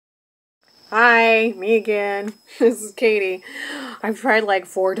Hi, me again. This is Katie. I've tried like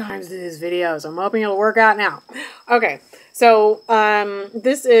 4 times to do these videos. I'm hoping it'll work out now. Okay, so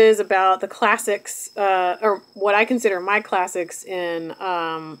this is about the classics, or what I consider my classics in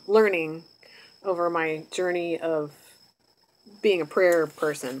learning over my journey of being a prayer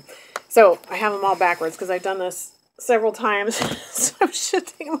person. So I have them all backwards because I've done this several times. So I'm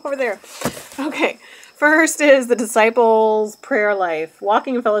shifting them over there. Okay. First is The Disciples' Prayer Life,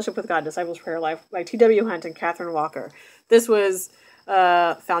 Walking in Fellowship with God, Disciples' Prayer Life by T.W. Hunt and Catherine Walker. This was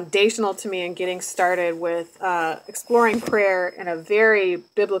foundational to me in getting started with exploring prayer in a very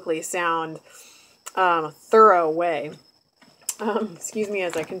biblically sound, thorough way. Excuse me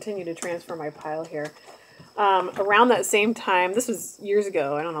as I continue to transfer my pile here. Around that same time, this was years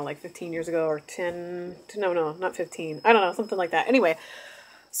ago, I don't know, like 15 years ago or 10, no, not 15. I don't know, something like that. Anyway,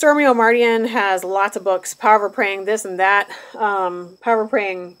 Stormie Omartian has lots of books, Power of Praying This and That, Power of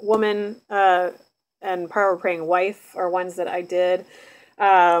Praying Woman, and Power of Praying Wife are ones that I did.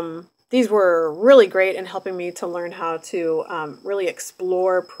 These were really great in helping me to learn how to really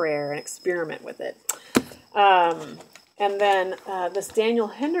explore prayer and experiment with it. And then this Daniel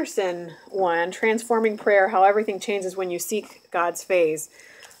Henderson one, Transforming Prayer, How Everything Changes When You Seek God's Face,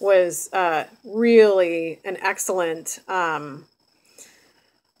 was really an excellent,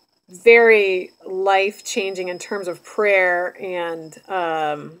 very life-changing in terms of prayer, and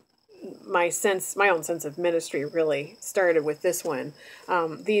my own sense of ministry really started with this one.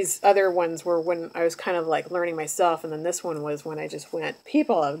 These other ones were when I was kind of like learning myself, and then this one was when I just went,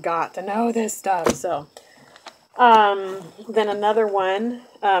 people have got to know this stuff. So then another one,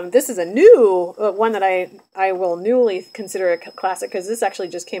 this is a new one that I will newly consider a classic, because this actually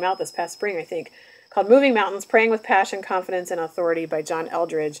just came out this past spring, I think, called Moving Mountains, Praying with Passion, Confidence, and Authority by John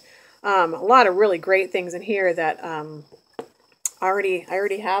Eldredge. A lot of really great things in here that I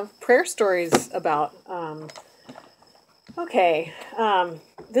already have prayer stories about.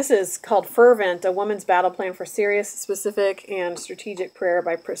 This is called Fervent, A Woman's Battle Plan for Serious, Specific, and Strategic Prayer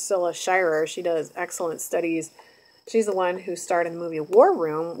by Priscilla Shirer. She does excellent studies. She's the one who starred in the movie War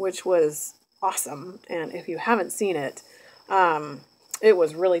Room, which was awesome. And if you haven't seen it, it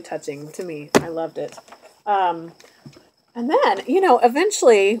was really touching to me. I loved it. And then,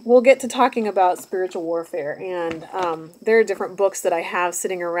 eventually we'll get to talking about spiritual warfare. And there are different books that I have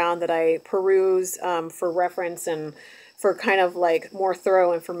sitting around that I peruse for reference and for kind of like more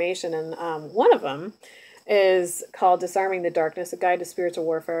thorough information. And one of them is called Disarming the Darkness, A Guide to Spiritual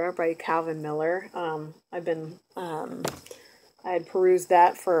Warfare by Calvin Miller. I had perused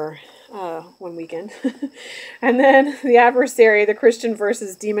that for one weekend. And then The Adversary, The Christian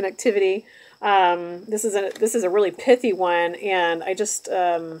versus Demon Activity. This is a really pithy one, and I just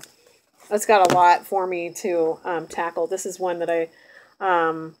it's got a lot for me to tackle. This is one that I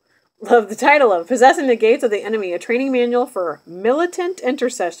love the title of, Possessing the Gates of the Enemy, a training manual for militant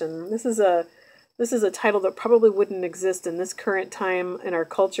intercession. This is a title that probably wouldn't exist in this current time in our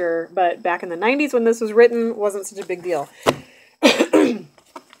culture, but back in the 90s when this was written, wasn't such a big deal. And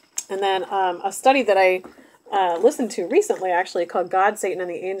then a study that I listened to recently, actually, called God, Satan, and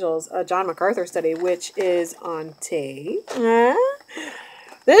the Angels, a John MacArthur study, which is on tape.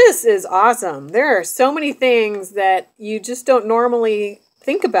 This is awesome. There are so many things that you just don't normally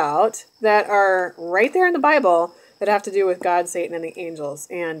think about that are right there in the Bible that have to do with God, Satan, and the angels.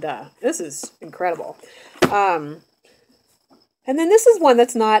 And this is incredible. And then this is one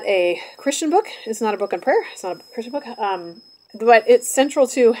that's not a Christian book. It's not a book on prayer. It's not a Christian book. But it's central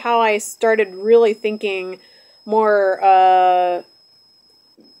to how I started really thinking more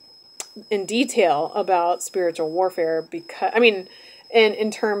in detail about spiritual warfare, because,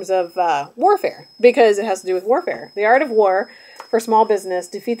 in terms of warfare, because it has to do with warfare. The Art of War for Small Business,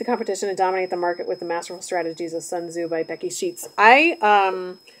 Defeat the Competition and Dominate the Market with the Masterful Strategies of Sun Tzu by Becky Sheets.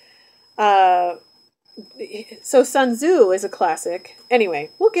 So Sun Tzu is a classic. Anyway,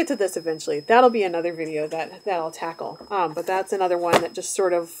 we'll get to this eventually. That'll be another video that I'll tackle. But that's another one that just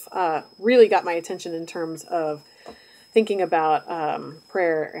sort of really got my attention in terms of thinking about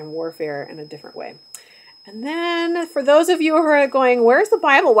prayer and warfare in a different way. And then for those of you who are going, where's the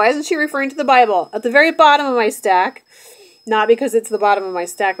Bible? Why isn't she referring to the Bible? At the very bottom of my stack, not because it's the bottom of my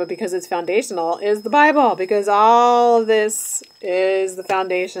stack, but because it's foundational, is the Bible. Because all of this is the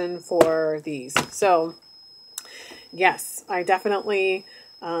foundation for these. So, yes, I definitely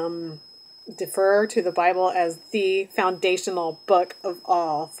defer to the Bible as the foundational book of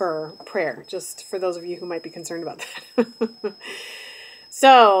all for prayer. Just for those of you who might be concerned about that.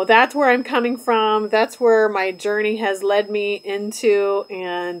 So that's where I'm coming from. That's where my journey has led me into,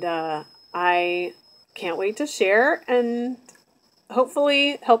 and I can't wait to share and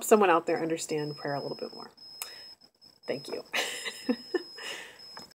hopefully help someone out there understand prayer a little bit more. Thank you.